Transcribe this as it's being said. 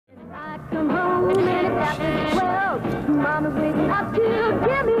come home and it's after 12. Mama's waiting up to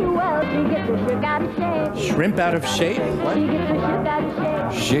give me well. She gets her Schick out of shape. Shrimp out of shape? What? She gets her Schick out of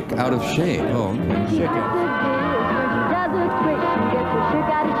shape. Schick out of shape. Oh, okay. She has to do when she does a twist. She gets her Schick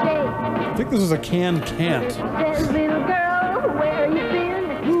out of shape. I think this is a can't. Says, little girl, where you been?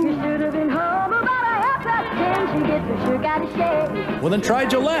 You should have been home about a 10:30. She gets her Schick out of shape. Well, then try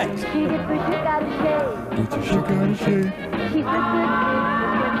Gillette. She gets her Schick out of shape. Get your Schick out of shape. She flips her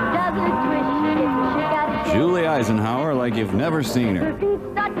when she does a twist. She gets her Schick out of shape. Julie Eisenhower like you've never seen Her her. feet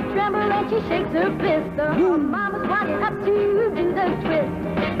start to tremble and she shakes her fist. Her mama's walking up to do the twist.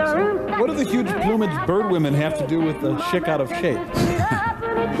 The room starts What do the huge plumage bird women have to do with the Schick out of shape?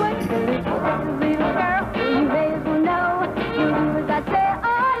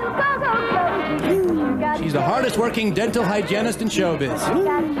 She's the hardest working dental hygienist in showbiz.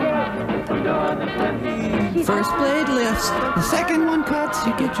 First blade lifts, the second one cuts,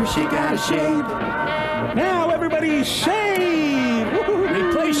 you get your Schick out of shape. Now everybody shave!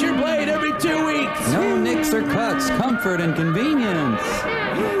 Replace your blade every 2 weeks. No nicks or cuts, comfort and convenience.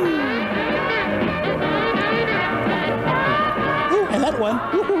 Ooh, and that one.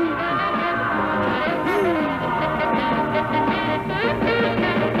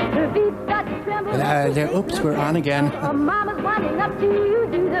 Oops, we're on again.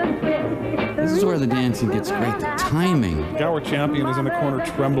 This is where the dancing gets great. The timing. Our champion is in the corner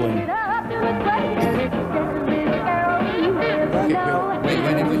trembling.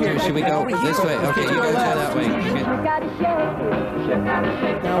 Wait, should we go this way? Okay, you guys go that way. Okay.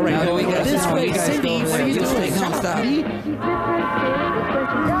 All right, Now we got this way, Cindy. What are you doing? No, stop.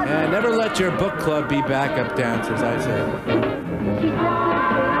 Never let your book club be backup dancers, I say.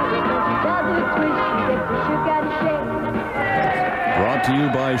 Brought to you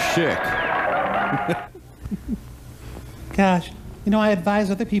by Schick. Gosh, you know, I advise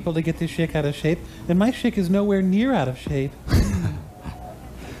other people to get this Schick out of shape, and my Schick is nowhere near out of shape.